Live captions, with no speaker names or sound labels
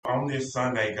on this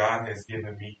Sunday, God has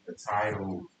given me the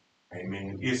title,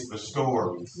 amen, it's the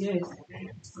stories. Yes. Amen.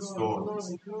 It's the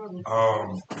stories.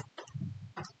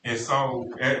 And so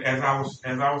as I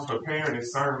was preparing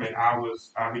this sermon,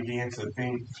 I began to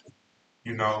think,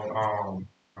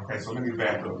 okay, so let me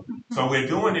back up. So we're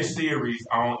doing this series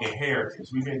on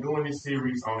inheritance. We've been doing this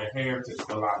series on inheritance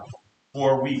for like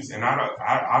 4 weeks, and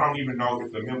I don't even know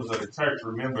if the members of the church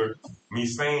remember me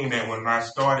saying that when I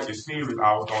started the series,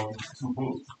 I was going to use 2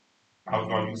 books. I was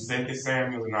going to use 2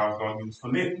 Samuel and I was going to use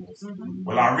Philippians. Mm-hmm.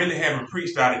 Well, I really haven't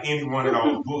preached out of any one of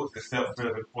those books except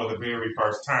for the very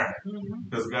first time,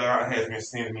 because God has been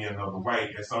sending me another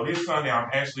way. And so this Sunday, I'm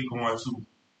actually going to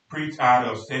preach out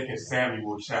of 2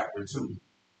 Samuel chapter 2.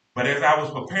 But as I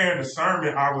was preparing the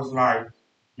sermon, I was like,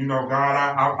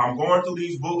 God, I'm going through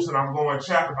these books and I'm going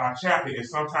chapter by chapter. And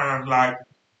sometimes, like,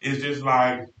 it's just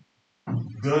like,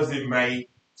 does it make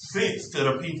sense to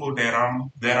the people that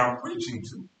I'm preaching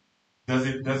to? Does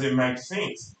it make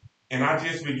sense? And I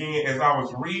just began as I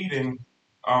was reading,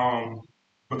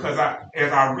 because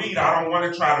as I read, I don't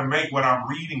want to try to make what I'm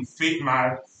reading fit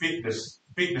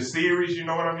the series. You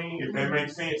know what I mean? If that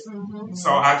makes sense. Mm-hmm.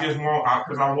 So I just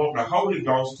because I want the Holy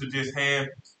Ghost to just have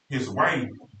His way.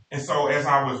 And so as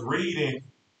I was reading,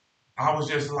 I was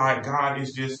just like, God,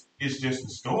 it's just the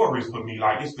stories for me.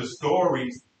 Like, it's the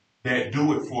stories that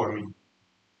do it for me.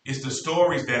 It's the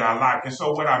stories that I like. And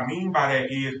so what I mean by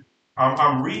that is,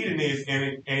 I'm reading this,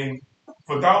 and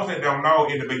for those that don't know,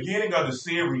 in the beginning of the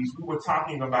series, we were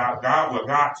talking about God. Well,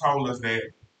 God told us that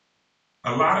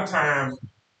a lot of times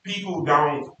people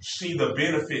don't see the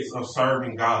benefits of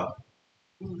serving God.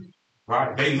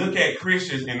 Right? They look at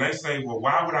Christians and they say, well,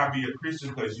 why would I be a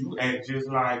Christian? Because you act just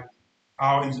like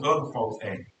all these other folks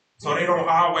act. So they don't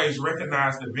always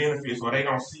recognize the benefits, or they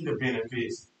don't see the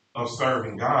benefits of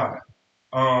serving God.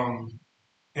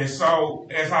 And so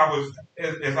as I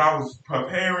was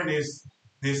preparing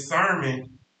this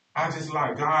sermon, I just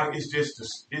like, God, it's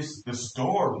the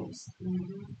stories.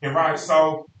 Mm-hmm. And right,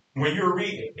 so when you're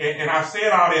reading, and I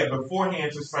said all that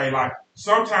beforehand to say, like,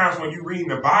 sometimes when you're reading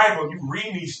the Bible, you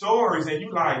read these stories and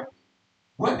you like,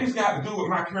 what this got to do with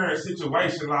my current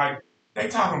situation? Like, they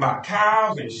talking about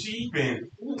cows and sheep and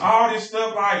all this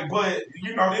stuff, like, but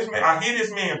this man, I hear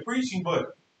this man preaching, but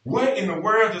what in the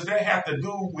world does that have to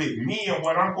do with me and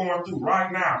what I'm going through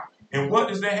right now? And what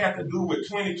does that have to do with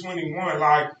 2021?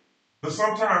 Like, but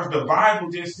sometimes the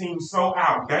Bible just seems so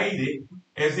outdated,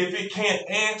 as if it can't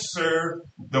answer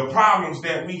the problems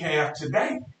that we have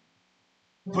today.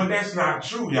 But that's not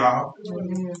true, y'all.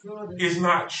 It's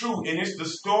not true. And it's the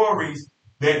stories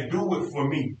that do it for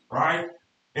me, right?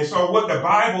 And so what the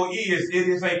Bible is, it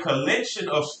is a collection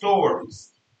of stories.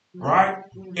 Right?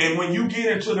 And when you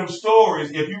get into them stories,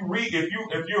 if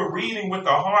you're reading with the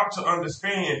heart to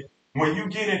understand, when you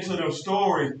get into them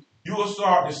stories, you will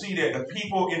start to see that the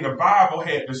people in the Bible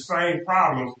had the same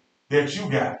problems that you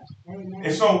got.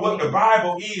 And so what the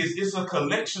Bible is, it's a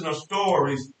collection of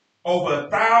stories over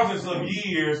thousands of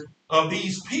years of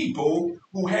these people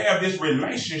who have this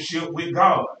relationship with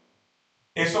God.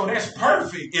 And so that's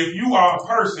perfect if you are a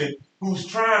person who's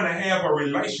trying to have a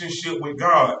relationship with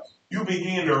God. You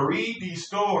begin to read these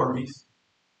stories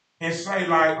and say,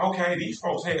 like, okay, these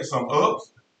folks had some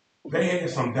ups, they had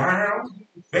some downs,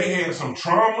 they had some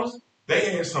traumas,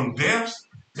 they had some deaths,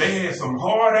 they had some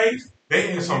heartaches, they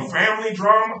had some family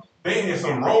drama, they had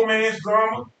some romance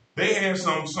drama, they had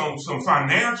some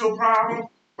financial problems.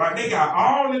 Like, they got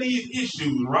all of these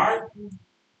issues, right?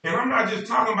 And I'm not just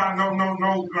talking about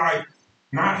no, like,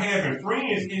 not having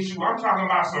friends issue. I'm talking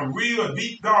about some real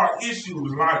deep, dark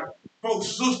issues, like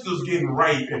folks' sisters getting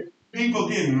raped and people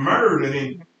getting murdered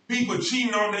and people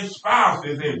cheating on their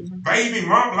spouses and baby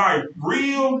mom, like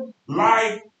real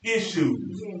life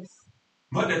issues. Yes.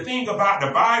 But the thing about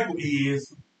the Bible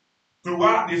is,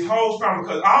 throughout this whole time,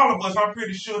 because all of us, I'm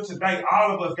pretty sure today,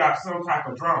 all of us got some type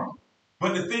of drama.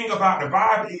 But the thing about the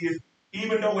Bible is,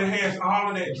 even though it has all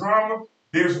of that drama,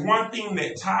 there's one thing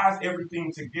that ties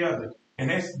everything together. And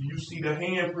that's, you see the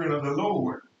handprint of the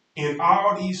Lord. In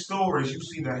all these stories, you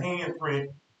see the handprint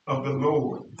of the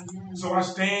Lord. So I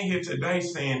stand here today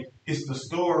saying it's the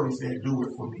stories that do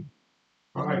it for me.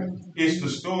 Right? It's the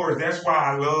stories. That's why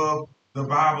I love the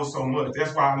Bible so much.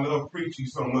 That's why I love preaching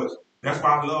so much. That's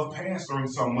why I love pastoring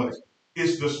so much.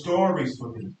 It's the stories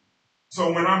for me.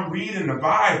 So when I'm reading the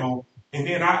Bible, and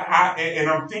then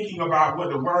I'm thinking about what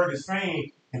the Word is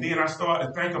saying, and then I start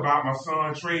to think about my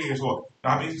son Trez, or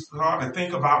I start to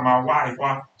think about my wife, or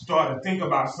I start to think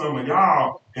about some of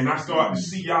y'all, and I start to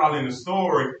see y'all in the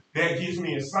story. That gets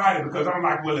me excited, because I'm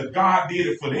like, well, if God did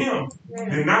it for them,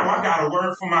 then now I got a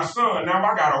word for my son. Now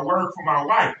I got a word for my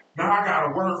wife. Now I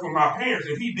got a word from my parents,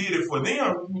 and he did it for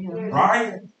them,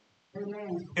 right?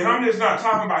 And I'm just not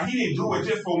talking about he didn't do it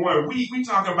just for 1 week. We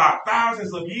talking about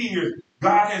thousands of years.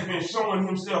 God has been showing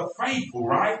himself faithful,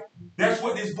 right? That's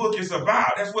what this book is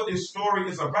about. That's what this story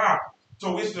is about.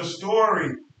 So it's the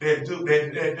story that do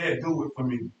it for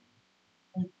me.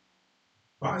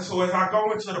 Right? So as I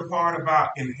go into the part about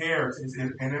inheritance,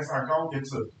 and as I go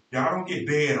into, y'all don't get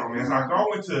dead on me, as I go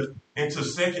into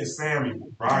 2 Samuel,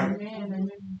 right?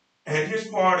 And this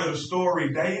part of the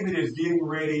story, David is getting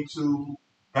ready to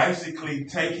basically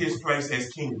take his place as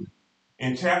king.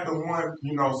 In chapter 1,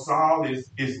 Saul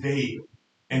is dead.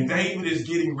 And David is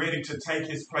getting ready to take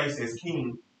his place as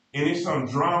king. And there's some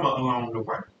drama along the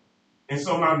way. And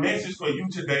so my message for you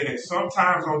today, that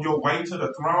sometimes on your way to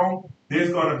the throne, there's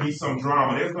going to be some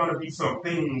drama. There's going to be some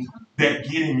things that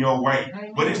get in your way.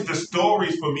 But it's the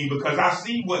stories for me, because I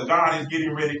see what God is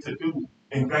getting ready to do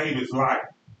in David's life,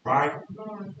 right?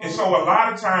 And so a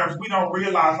lot of times we don't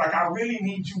realize, like, I really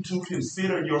need you to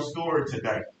consider your story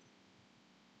today.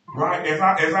 Right? As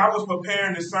I was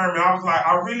preparing the sermon, I was like,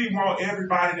 I really want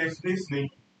everybody that's listening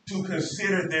to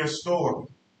consider their story.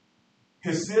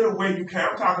 Consider where you came.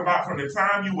 I'm talking about from the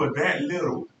time you were that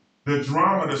little, the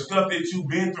drama, the stuff that you've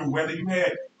been through, whether you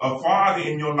had a father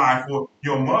in your life, or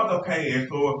your mother passed,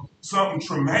 or something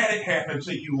traumatic happened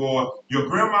to you, or your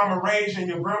grandmama raised you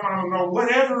and your grandmama know,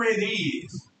 whatever it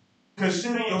is,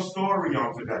 consider your story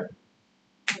on today.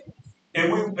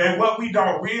 And what we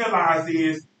don't realize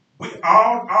is,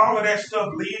 all of that stuff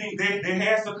leading, there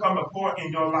has to come a point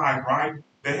in your life, right?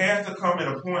 There has to come at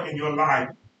a point in your life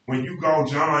when you go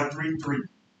John 3:3.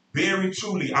 Very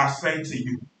truly, I say to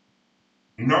you,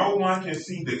 no one can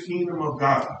see the kingdom of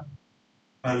God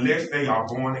unless they are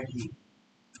born again.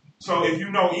 So if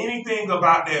you know anything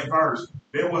about that verse,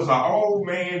 there was an old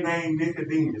man named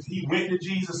Nicodemus. He went to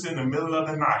Jesus in the middle of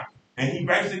the night. And he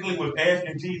basically was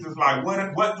asking Jesus, like,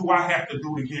 what do I have to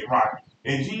do to get right?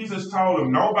 And Jesus told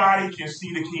him, nobody can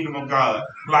see the kingdom of God.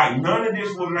 Like, none of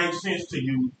this will make sense to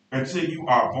you until you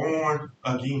are born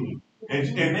again.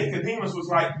 And Nicodemus was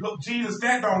like, look, Jesus,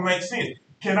 that don't make sense.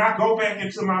 Can I go back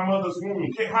into my mother's womb?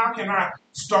 How can I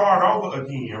start over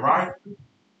again, right?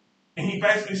 And he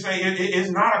basically said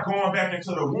it's not a going back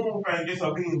into the womb thing, it's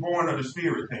a being born of the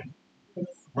Spirit thing,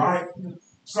 right?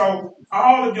 So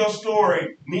all of your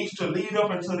story needs to lead up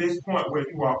until this point where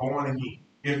you are born again.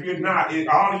 If you're not,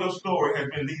 all of your story has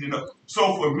been leading up.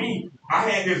 So for me, I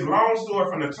had this long story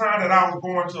from the time that I was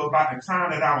born to about the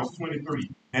time that I was 23.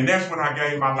 And that's when I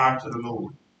gave my life to the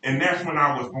Lord. And that's when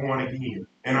I was born again.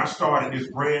 And I started this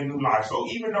brand new life. So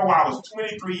even though I was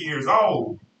 23 years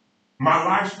old, my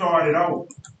life started over.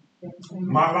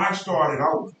 My life started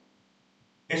over.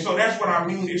 And so that's what I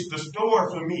mean. It's the story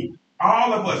for me.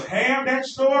 All of us have that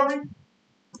story,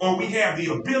 or we have the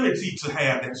ability to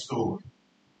have that story.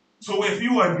 So if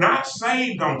you are not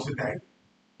saved on today,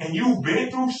 and you've been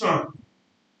through something,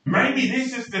 maybe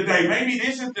this is the day. Maybe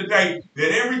this is the day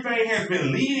that everything has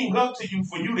been leading up to you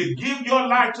for you to give your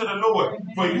life to the Lord,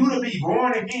 for you to be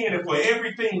born again, and for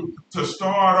everything to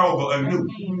start over anew.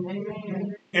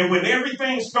 And when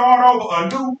everything starts over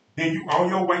anew, then you're on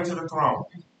your way to the throne.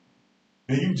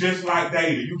 And you just like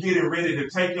David, you getting ready to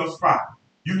take your spot.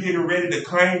 You getting ready to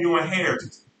claim your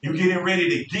inheritance. You getting ready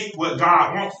to get what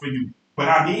God wants for you. But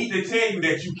I need to tell you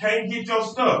that you can't get your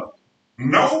stuff.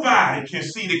 Nobody can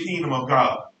see the kingdom of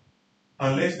God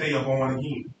unless they are born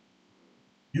again.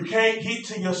 You can't get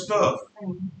to your stuff.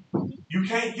 You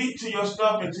can't get to your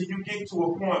stuff until you get to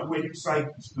a point where you say,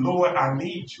 Lord, I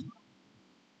need you.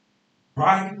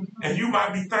 Right? And you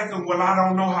might be thinking, well, I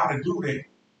don't know how to do that.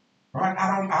 Right?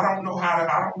 I don't know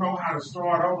how to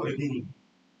start over again.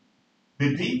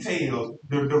 The details,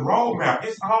 the roadmap,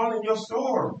 it's all in your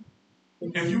story.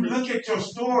 If you look at your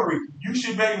story, you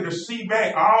should be able to see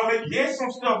back all that. Yes, some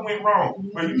stuff went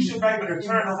wrong, but you should be able to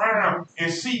turn around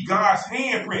and see God's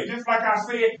handprint. Just like I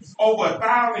said, over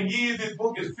 1,000 years, this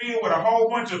book is filled with a whole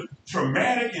bunch of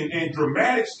traumatic and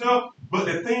dramatic stuff. But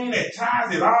the thing that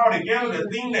ties it all together, the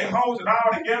thing that holds it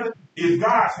all together, is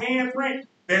God's handprint.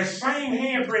 That same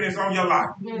handprint is on your life.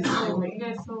 Yes, Lord.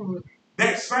 Yes, Lord.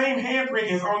 That same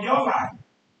handprint is on your life.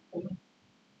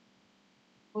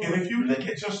 And if you look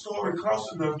at your story close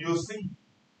enough, you'll see.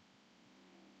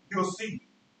 You'll see.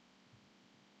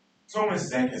 So in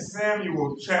 2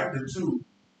 Samuel chapter 2,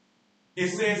 it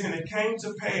says, and it came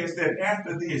to pass that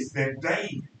after this, that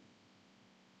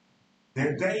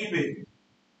David,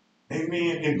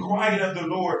 amen, inquired of the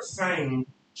Lord, saying,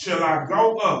 shall I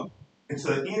go up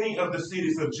into any of the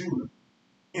cities of Judah?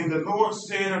 And the Lord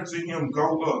said unto him,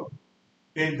 go up.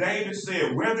 And David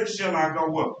said, whither shall I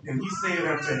go up? And he said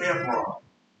unto Hebron.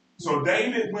 So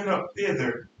David went up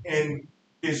thither and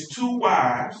his 2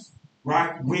 wives,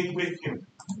 right, went with him.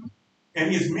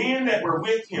 And his men that were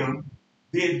with him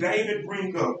did David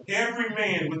bring up, every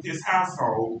man with his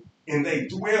household, and they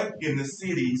dwelt in the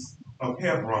cities of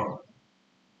Hebron.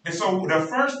 And so the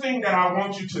first thing that I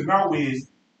want you to know is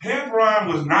Hebron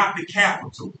was not the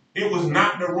capital. It was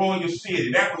not the royal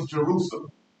city. That was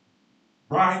Jerusalem,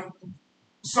 right?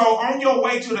 So on your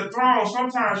way to the throne,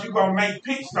 sometimes you're going to make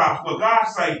pit stops, but God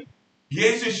say,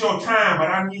 yes, it's your time, but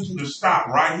I need you to stop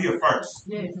right here first.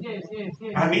 Yes.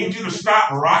 I need you to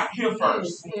stop right here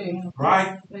first. Yes.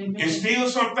 Right? Amen. It's still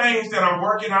some things that I'm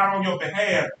working out on your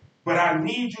behalf, but I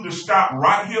need you to stop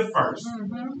right here first.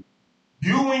 Mm-hmm.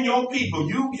 You and your people,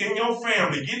 you and your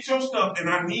family, get your stuff, and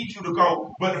I need you to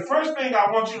go. But the first thing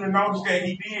I want you to notice that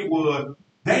he did was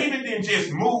David didn't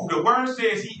just move. The word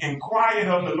says he inquired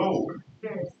of the Lord.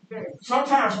 Yes.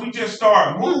 Sometimes we just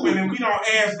start moving and we don't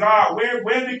ask God, where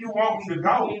do you want me to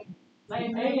go?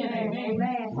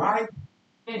 Amen. Right?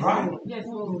 Yes, Right? Lord. Yes,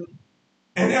 Lord.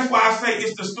 And that's why I say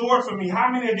it's the story for me.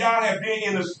 How many of y'all have been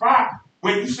in a spot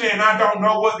where you saying, I don't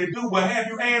know what to do? Well, have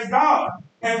you asked God?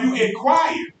 Have you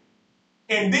inquired?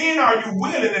 And then are you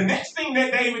willing? The next thing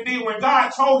that David did when God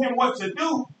told him what to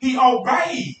do, he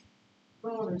obeyed.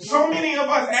 So many of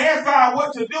us ask God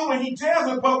what to do and he tells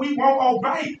us, but we won't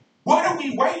obey. What are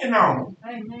we waiting on?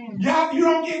 Amen. Y'all, you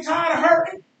don't get tired of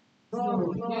hurting?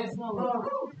 Yes, Lord.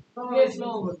 Yes,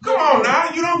 Lord. Come on now.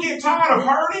 You don't get tired of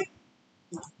hurting?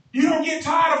 You don't get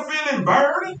tired of feeling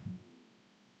burdened?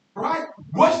 Right?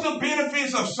 What's the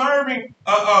benefits of serving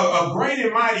a great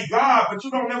and mighty God, but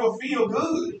you don't never feel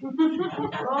good?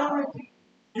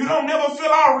 You don't never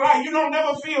feel all right. You don't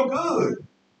never feel good.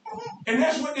 And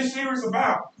that's what this series is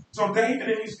about. So David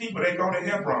and his people, they go to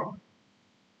Hebron.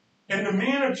 And the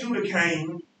men of Judah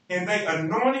came, and they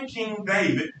anointed King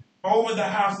David over the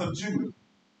house of Judah.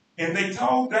 And they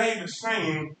told David,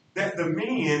 saying that the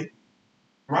men,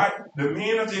 right, the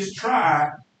men of this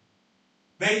tribe,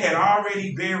 they had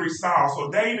already buried Saul.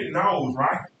 So David knows,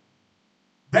 right?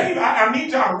 David, I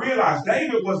need y'all to realize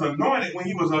David was anointed when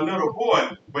he was a little boy,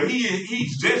 but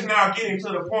he's just now getting to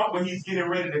the point where he's getting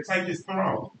ready to take his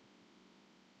throne.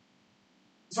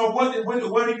 So what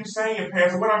are you saying,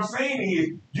 Pastor? What I'm saying is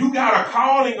you got a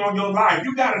calling on your life.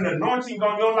 You got an anointing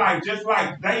on your life just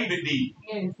like David did.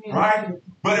 Yes. Right?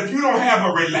 But if you don't have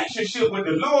a relationship with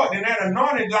the Lord, then that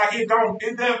anointing, like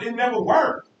it never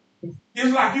works.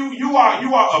 It's like you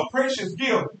are a precious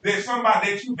gift that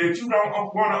somebody that you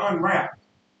don't want to unwrap.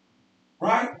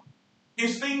 Right?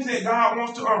 It's things that God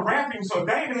wants to unwrap him. So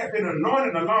David had been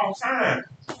anointed a long time.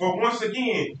 But once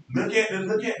again, look at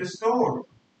the story.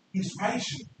 He's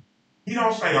patient. He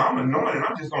don't say, I'm anointed,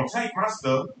 I'm just going to take my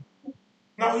stuff.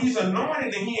 No, he's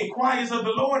anointed and he inquires of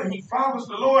the Lord and he follows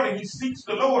the Lord and he seeks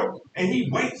the Lord and he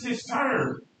waits his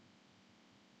turn.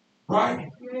 Right?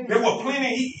 There were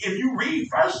plenty, if you read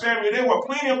 1 Samuel, there were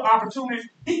plenty of opportunities.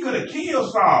 He could have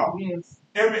killed Saul. Yes.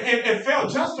 And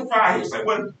felt justified. He said,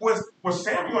 was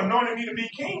Samuel anointed me to be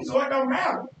king, so it don't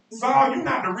matter. Saul, you're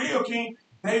not the real king.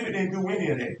 David didn't do any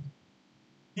of that.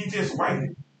 He just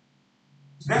waited.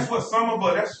 That's some of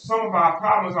our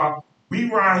problems are.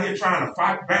 We around here trying to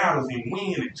fight battles and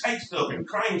win and take stuff and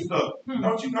claim stuff.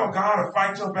 Don't you know God will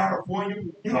fight your battle for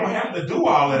you? You don't have to do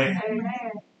all of that.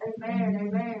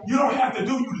 Amen. You don't have to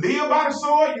do. You live by the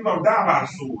sword, you're going to die by the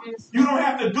sword. You don't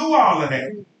have to do all of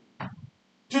that.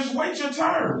 Just wait your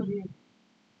turn.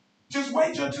 Just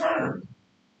wait your turn.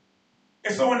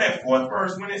 And so in that 4th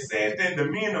verse, when it says that the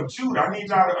men of Judah, I need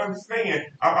y'all to understand,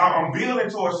 I'm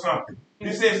building towards something.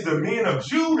 It says the men of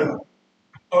Judah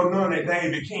anointed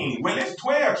David king. Well, there's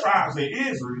 12 tribes in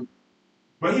Israel,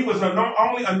 but he was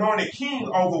only anointed king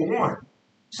over one.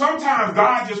 Sometimes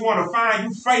God just want to find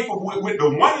you faithful with the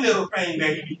one little thing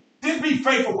that he did. Just be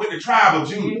faithful with the tribe of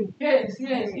Judah. Yes.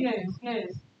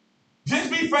 Just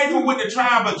be faithful with the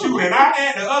tribe of Judah. And I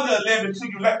add the other 11 to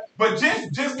you. But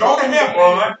just go to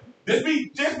Hebron.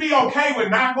 Just be okay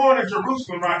with not going to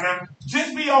Jerusalem right now.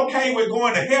 Just be okay with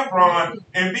going to Hebron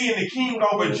and being the king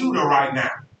over Judah right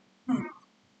now.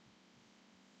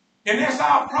 And that's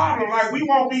our problem. Like, we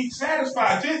won't be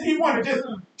satisfied. Just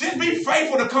be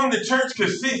faithful to come to church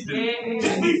consistently. Yes.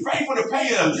 Just be faithful to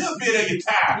pay a little bit of your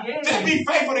tithe. Yes. Just be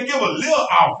faithful to give a little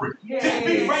offering. Yes. Just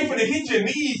be faithful to hit your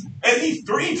knees at least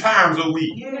 3 times a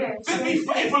week. Yes. Just be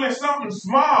faithful in something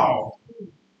small.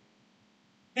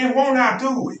 And won't I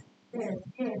do it?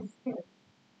 Yes.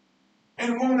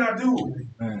 And won't I do it?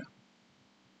 Amen.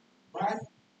 Right?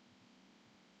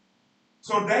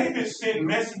 So David sent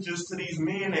messengers to these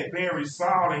men that buried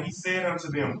Saul, and he said unto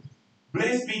them,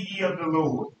 Blessed be ye of the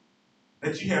Lord,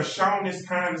 that ye have shown this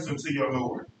kindness unto your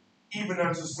Lord, even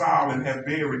unto Saul, and have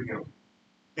buried him.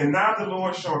 And now the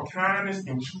Lord show kindness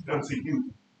and truth unto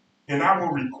you. And I will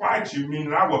requite you,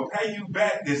 meaning I will pay you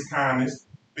back this kindness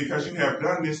because you have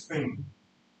done this thing.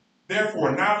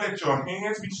 Therefore, now let your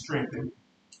hands be strengthened,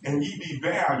 and ye be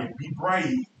valiant, be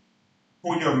brave.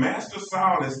 For your master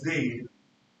Saul is dead,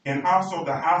 and also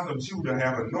the house of Judah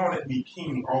have anointed me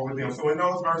king over them. So in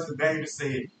those verses, David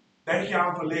said, thank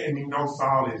y'all for letting me know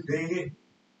Saul is dead.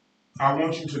 I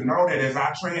want you to know that as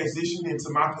I transition into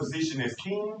my position as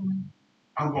king,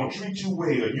 I'm going to treat you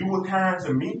well. You were kind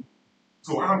to me,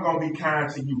 so I'm going to be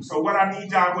kind to you. So what I need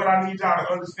y'all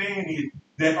to understand is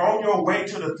that on your way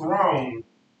to the throne,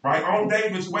 right, on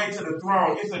David's way to the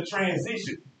throne, it's a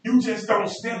transition. You just don't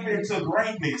step into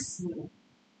greatness,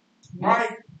 right?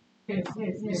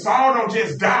 Yes. Saul don't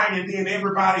just die and then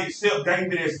everybody accept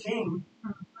David as king.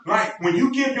 Like when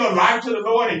you give your life to the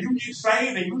Lord and you get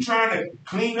saved and you trying to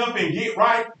clean up and get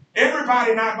right,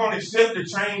 everybody not going to accept the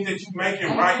change that you're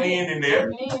making right then and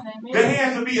there. There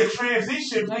has to be a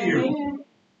transition period.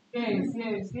 Yes.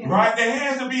 Right? There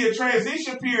has to be a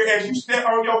transition period as you step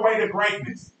on your way to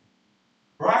greatness.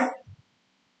 Right?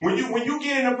 When you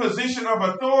get in a position of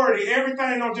authority,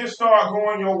 everything don't just start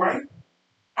going your way.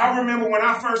 I remember when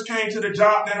I first came to the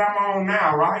job that I'm on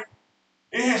now, right?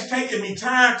 It has taken me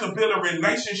time to build a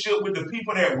relationship with the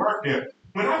people that work there.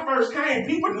 When I first came,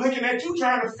 people looking at you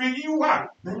trying to figure you out.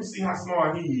 Let me see how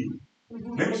smart he is.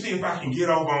 Let me see if I can get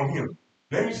over on him.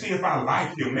 Let me see if I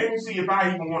like him. Let me see if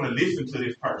I even want to listen to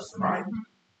this person, right?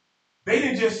 They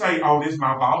didn't just say, oh, this is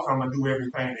my boss. I'm going to do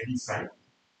everything that he say.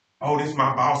 Oh, this is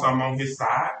my boss. I'm on his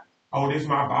side. Oh, this is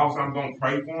my boss. I'm going to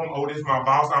pray for him. Oh, this is my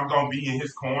boss. I'm going to be in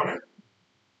his corner.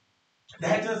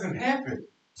 That doesn't happen.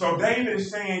 So David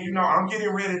is saying, I'm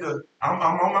getting ready I'm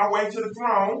on my way to the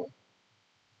throne.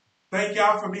 Thank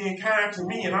y'all for being kind to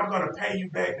me, and I'm going to pay you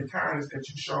back the kindness that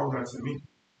you showed unto me.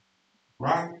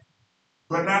 Right?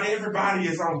 But not everybody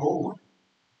is on board.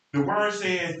 The word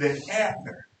says that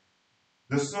Abner,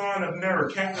 the son of Ner,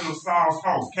 captain of Saul's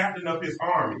host, captain of his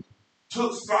army,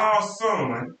 took Saul's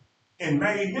son and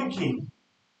made him king.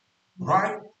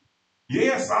 Right?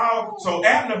 Yeah, Saul. So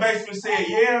Abner basically said,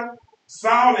 yeah,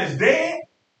 Saul is dead.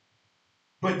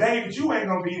 But David, you ain't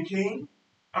going to be the king.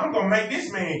 I'm going to make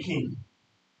this man king.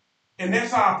 And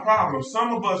that's our problem.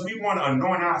 Some of us, we want to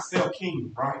anoint ourselves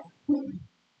king, right?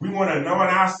 We want to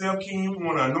anoint ourselves king. We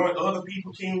want to anoint other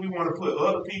people king. We want to put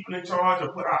other people in charge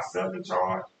or put ourselves in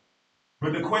charge.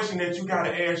 But the question that you got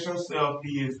to ask yourself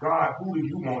is, God, who do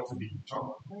you want to be in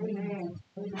charge? Amen.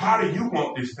 How do you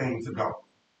want this thing to go?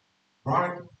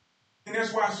 Right? And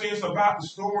that's why I say it's about the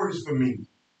stories for me.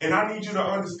 And I need you to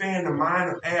understand the mind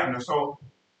of Abner. So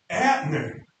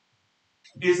Abner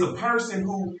is a person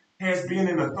who has been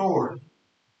in authority.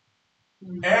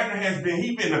 Abner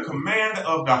he's been a commander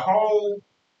of the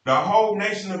whole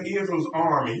nation of Israel's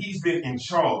army. He's been in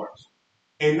charge.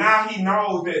 And now he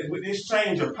knows that with this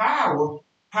change of power,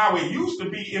 how it used to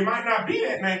be, it might not be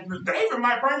that name. David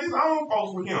might bring his own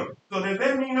folks with him. So does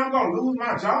that mean I'm going to lose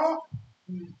my job?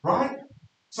 Right?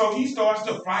 So he starts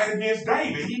to fight against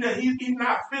David. He's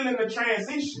not feeling the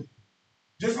transition.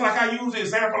 Just like I use the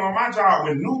example on my job,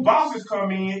 when new bosses come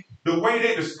in, the way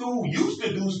that the school used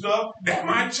to do stuff, that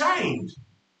might change.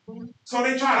 So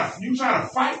you try to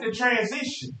fight the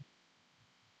transition.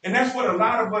 And that's what a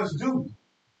lot of us do.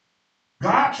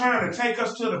 God trying to take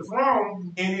us to the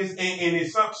throne, and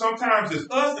sometimes it's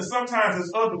us and sometimes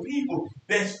it's other people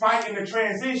that's fighting the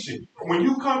transition. When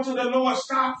you come to the Lord,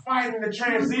 stop fighting the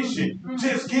transition.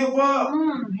 Just give up.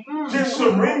 Just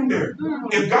surrender.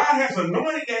 If God has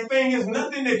anointed that thing, there's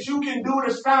nothing that you can do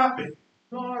to stop it.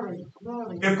 Glory.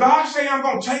 If God say, I'm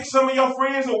going to take some of your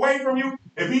friends away from you,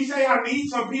 if he say, I need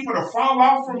some people to fall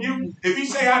off from you, if he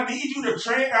say, I need you to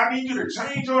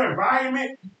change your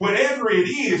environment, whatever it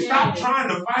is, stop trying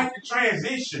to fight the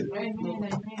transition.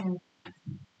 Amen.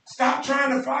 Stop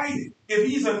trying to fight it. If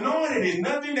he's anointed it,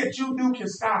 nothing that you do can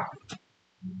stop it.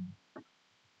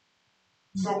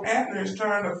 So Abner is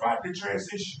trying to fight the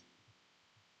transition.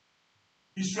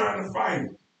 He's trying to fight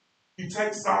it. He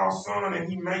takes Saul's son and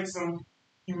he makes him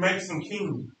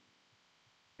king.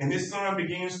 And this son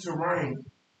begins to reign.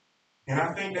 And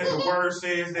I think that the word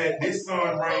says that this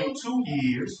son reigned 2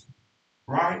 years,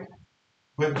 right?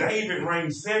 But David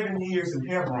reigned 7 years in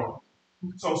Hebron.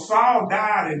 So Saul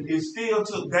died, and it still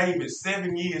took David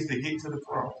 7 years to get to the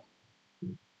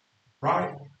throne.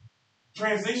 Right?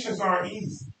 Transitions aren't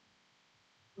easy.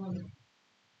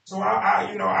 So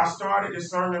I started this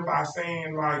sermon by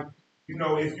saying, like,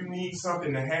 if you need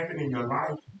something to happen in your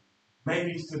life,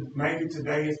 maybe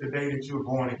today is the day that you're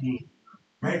born again.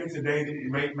 Maybe today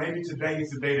is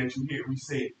the day that you hit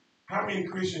reset. How many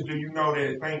Christians do you know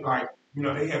that think like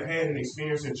they have had an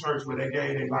experience in church where they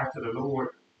gave their life to the Lord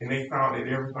and they thought that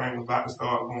everything was about to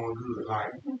start going good.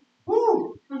 Like,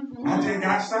 whoo, I just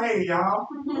got saved, y'all.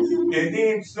 And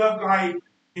then stuff like,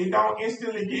 it don't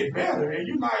instantly get better. And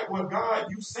you like, well, God,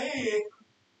 you said,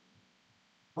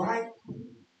 right?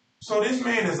 So this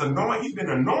man is anointed. He's been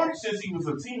anointed since he was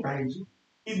a teenager.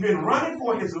 He's been running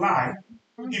for his life.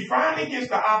 He finally gets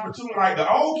the opportunity, like the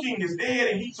old king is dead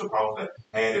and he's supposed to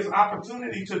have this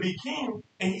opportunity to be king,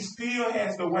 and he still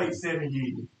has to wait 7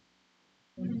 years.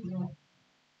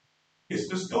 It's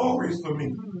the stories for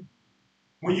me.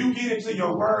 When you get into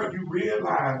your word, you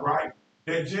realize, right,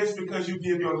 that just because you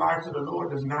give your life to the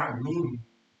Lord does not mean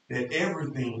that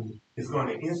everything is going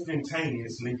to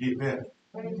instantaneously get better.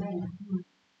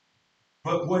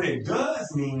 But what it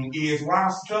does mean is while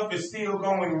stuff is still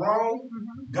going wrong,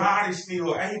 God is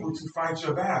still able to fight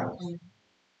your battles.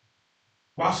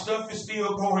 While stuff is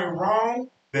still going wrong,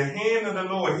 the hand of the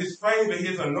Lord, his favor,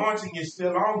 his anointing is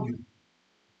still on you.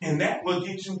 And that will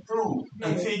get you through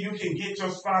until you can get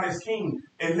your spot as king.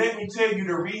 And let me tell you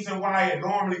the reason why it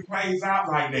normally plays out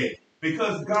like that.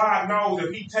 Because God knows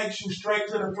if he takes you straight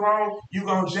to the throne, you're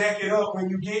going to jack it up when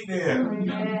you get there.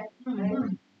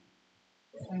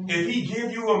 If he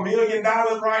give you $1 million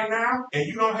right now and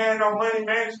you don't have no money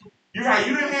management, you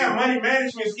didn't have money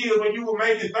management skills when you were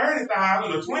making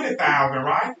 $30,000 or $20,000,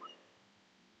 right?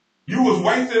 You was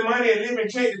wasting money and living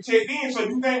check to check in. So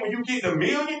you think when you get the $1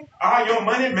 million, all your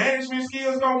money management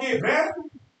skills gonna get better?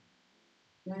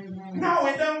 No,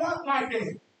 it doesn't work like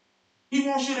that. He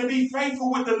wants you to be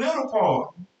faithful with the little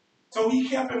part. So he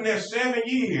kept him there 7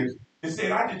 years and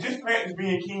said, I just practice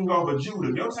being king over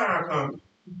Judah. Your time comes.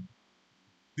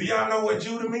 Do y'all know what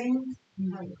Judah means?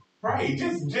 Pray.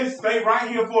 Just stay right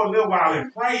here for a little while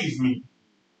and praise me.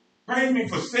 Praise me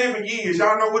for 7 years.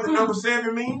 Y'all know what the number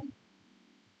 7 means?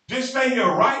 Just stay here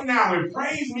right now and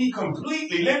praise me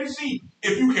completely. Let me see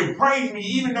if you can praise me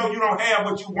even though you don't have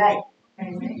what you want.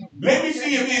 Let me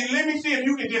see if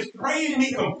you can just praise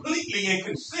me completely and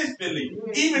consistently,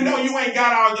 even though you ain't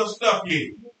got all your stuff yet.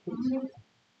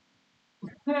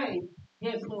 Hey,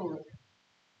 yes, Lord.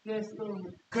 Yes,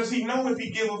 Lord. Because he knows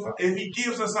if he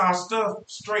gives us our stuff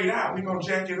straight out, we're gonna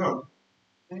jack it up.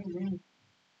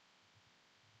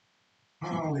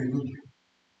 Hallelujah.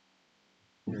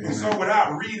 And so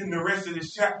without reading the rest of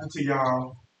this chapter to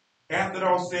y'all, after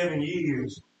those 7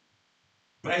 years,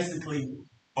 basically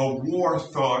a war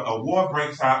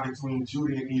breaks out between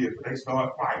Judah and Israel. They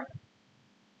start fighting.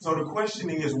 So the question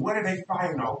is, what are they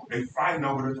fighting over? They fighting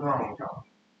over the throne, y'all.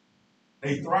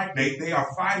 They are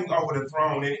fighting over the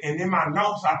throne. And in my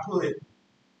notes I put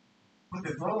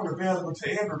the throne available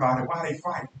to everybody. Why they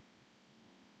fighting?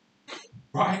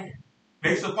 Right?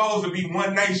 They supposed to be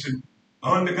one nation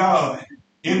under God.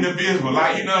 Indivisible,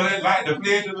 like the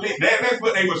pledge of allegiance. That's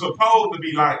what they were supposed to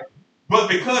be like. But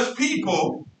because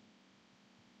people,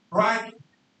 right?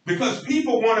 Because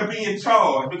people want to be in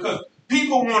charge, because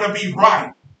people want to be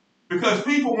right, because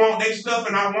people want their stuff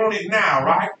and I want it now,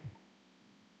 right?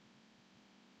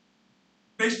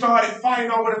 They started fighting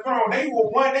over the throne. They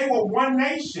were one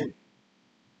nation.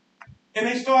 And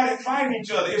they started fighting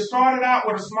each other. It started out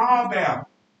with a small battle.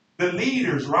 The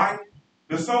leaders, right?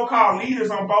 The so-called leaders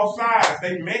on both sides,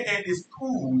 they met at this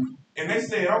pool and they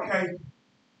said, okay,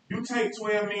 you take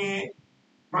 12 men,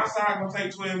 my side going to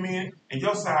take 12 men, and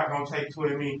your side going to take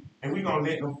 12 men, and we're going to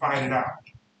let them fight it out.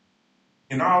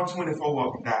 And all 24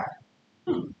 of them died.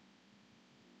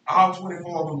 All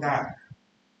 24 of them died.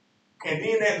 And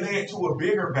then that led to a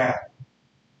bigger battle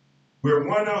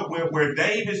where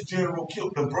David's general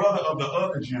killed the brother of the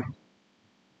other general.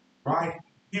 Right?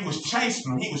 He was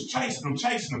chasing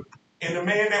him. And the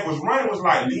man that was running was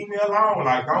like, leave me alone.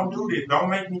 Like, don't do this. Don't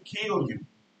make me kill you.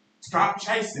 Stop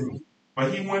chasing me.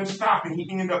 But he wouldn't stop and he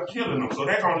ended up killing him. So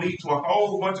that's going to lead to a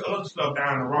whole bunch of other stuff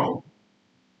down the road.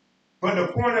 But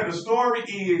the point of the story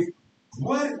is,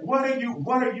 what are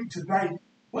you today?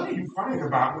 What are you fighting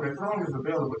about when the throne is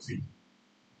available to you?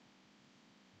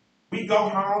 We go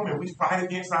home and we fight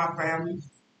against our families.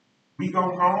 We go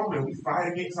home and we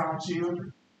fight against our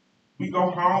children. We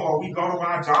go home or we go to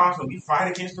our jobs and we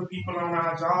fight against the people on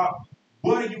our job.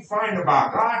 What are you fighting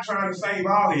about? God trying to save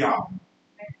all of y'all.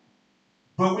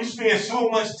 But we spend so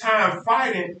much time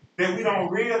fighting that we don't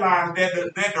realize that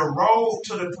the road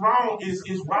to the throne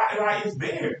is right, like it's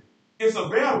there. It's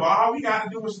available. All we got to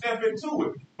do is step into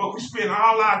it. But we spend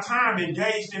all our time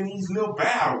engaged in these little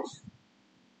battles.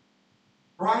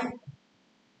 Right?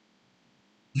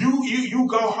 You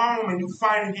go home and you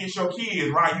fight against your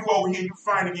kids, right? You over here, you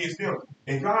fight against them.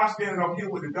 And God's standing over here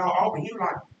with the door open. He's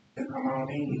like, hey, come on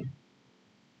in.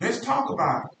 Let's talk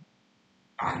about it.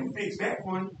 I can fix that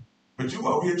for you. But you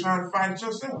over here trying to fight it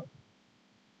yourself.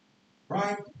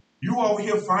 Right? You over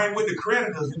here fighting with the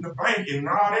creditors in the bank and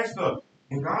all that stuff.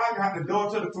 And God got the door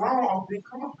to the throne open.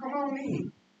 Come on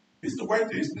in. This is the way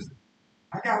this is.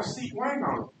 I got a seat waiting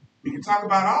on it. We can talk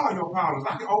about all your problems.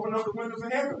 I can open up the windows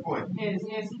of heaven for you.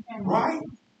 Yes, he can. Right?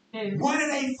 Yes. What are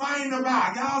they fighting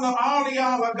about? All of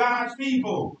y'all are God's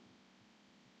people.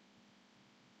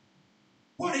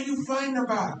 What are you fighting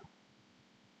about?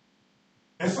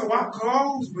 And so I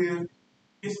close with,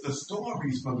 it's the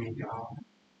stories for me, y'all.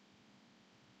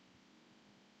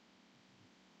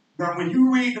 Now, when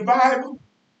you read the Bible,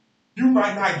 you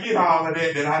might not get all of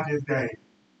that I just gave.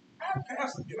 How did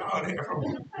Pastor get all that from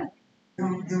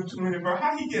them 20 verses?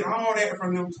 How he get all that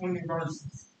from them 20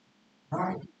 verses?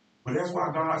 Right? But that's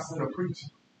why God sent a preacher.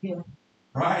 Yeah.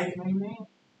 Right? Amen.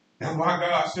 That's why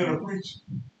God sent a preacher.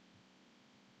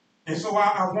 And so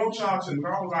I want y'all to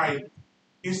know, like,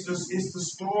 it's the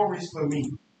stories for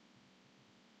me.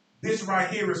 This right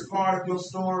here is part of your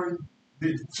story.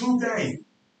 Today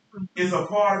is a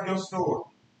part of your story.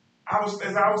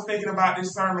 As I was thinking about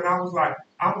this sermon, I was like,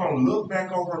 I'm going to look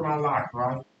back over my life,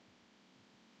 right?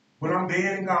 When I'm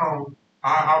dead and gone,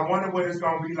 I wonder what it's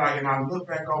going to be like. And I look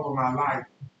back over my life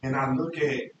and I look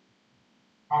at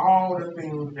all the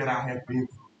things that I have been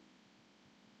through,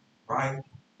 right?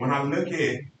 When I look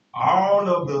at all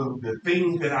of the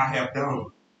things that I have done,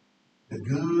 the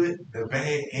good, the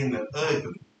bad, and the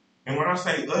ugly. And when I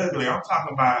say ugly, I'm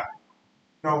talking about,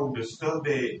 the stuff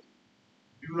that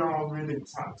you don't really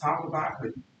talk about,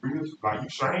 because like you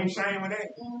shame with that.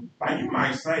 Like you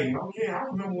might say, oh yeah, I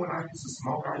remember when I used to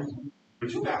smoke,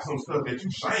 but you got some stuff that you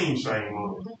shame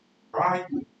on, right?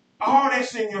 All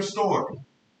that's in your story.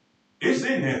 It's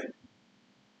in there.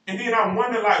 And then I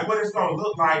wonder like what it's gonna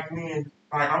look like when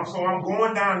I'm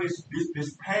going down this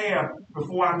path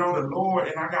before I know the Lord,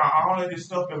 and I got all of this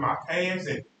stuff in my past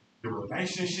and the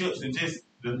relationships and just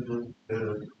the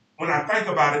when I think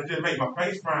about it, it just make my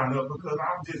face frown up because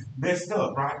I'm just messed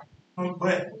up, right?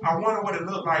 But I wonder what it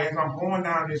looked like as I'm going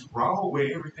down this road where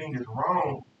everything is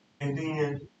wrong, and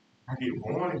then I get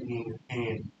born again,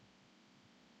 and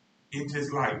it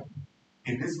just like,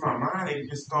 in this my mind, it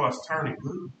just starts turning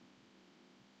good.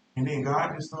 And then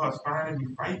God just starts finding me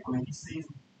faithful, and he sees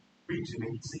me preaching,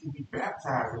 and he sees me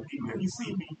baptizing people, and he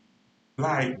sees me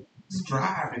like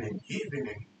striving and giving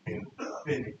and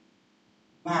loving, and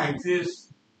like just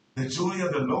the joy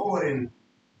of the Lord and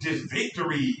just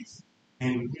victories.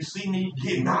 And you see me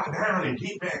get knocked down and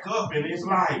get back up, and it's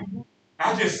like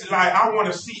I want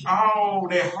to see all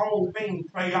that whole thing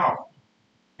play out.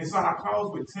 And so I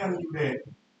close with telling you that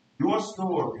your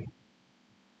story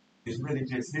is really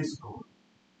just his story,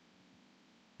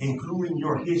 including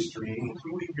your history,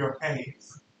 including your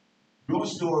past. Your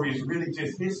story is really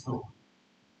just his story.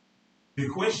 The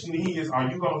question is, are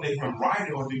you going to let him write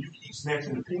it, or do you keep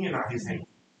snatching the pen out of his hand,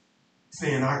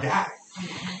 saying, I got it.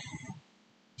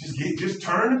 Just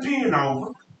turn the pen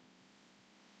over.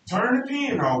 Turn the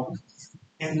pen over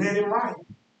and let him write it.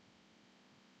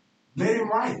 Let him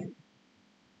write it.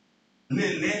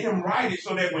 Let him write it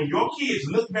so that when your kids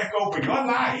look back over your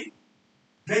life,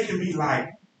 they can be like,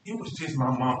 it was just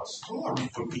my mama's story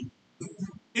for me.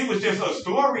 It was just her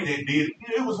story that did it.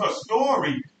 It was her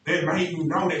story that made me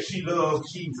know that she loved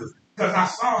Jesus. Because I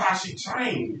saw how she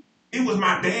changed. It was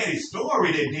my daddy's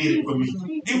story that did it for me.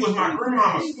 It was my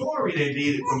grandmama's story that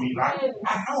did it for me. Like,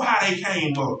 I know how they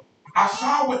came up. I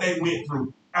saw what they went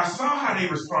through. I saw how they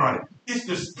responded. It's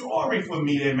the story for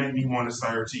me that made me want to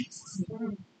serve Jesus.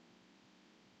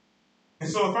 And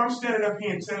so if I'm standing up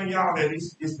here and telling y'all that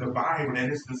it's the Bible, that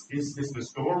it's the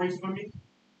stories for me,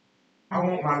 I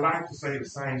want my life to say the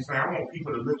same thing. I want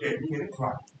people to look at me and it's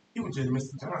like, he was just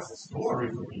Mr. Johnson's story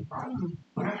for me. Right?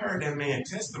 When I heard that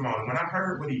man's testimony, when I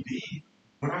heard what he did,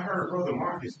 when I heard Brother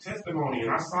Marcus' testimony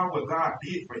and I saw what God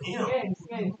did for him,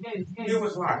 it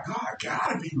was like, God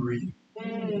gotta be real.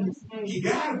 He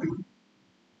gotta be.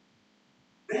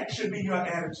 That should be your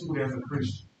attitude as a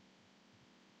Christian.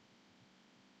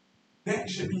 That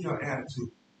should be your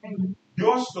attitude.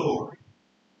 Your story.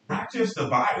 Not just the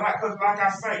Bible. Like I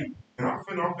say, and I'm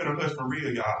finna hush for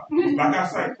real, y'all. Like I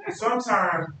say,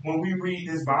 sometimes when we read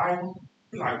this Bible,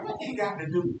 we're like, what they got to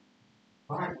do?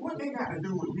 Right? What they got to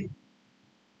do with me?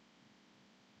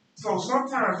 So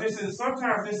sometimes this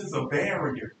is a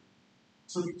barrier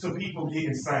to people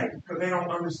getting saved because they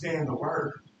don't understand the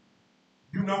word.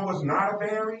 You know what's not a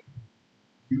barrier?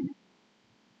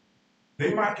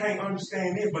 They might can't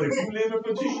understand it, but if you living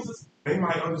for Jesus, they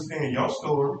might understand your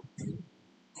story.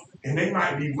 And they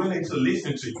might be willing to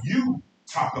listen to you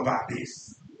talk about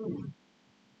this.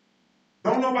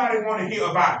 Don't nobody want to hear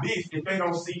about this if they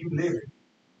don't see you living.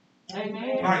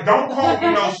 Amen. Like, don't quote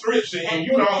me no scripture, and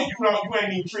you ain't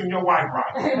even treating your wife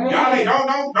right. Y'all ain't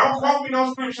don't quote me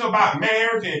no scripture about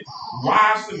marriage and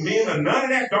wives and men or none of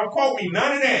that. Don't quote me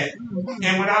none of that.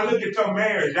 And when I look at your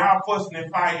marriage, y'all fussing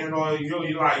and fighting, or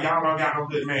you like y'all don't got no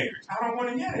good marriage. I don't want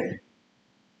to hear that.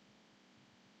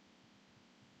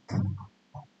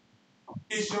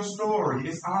 It's your story.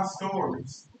 It's our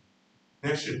stories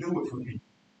that should do it for people.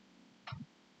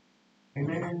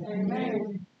 Amen.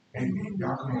 Amen. Amen.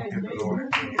 Y'all come on, give the Lord.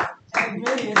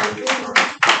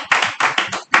 Amen.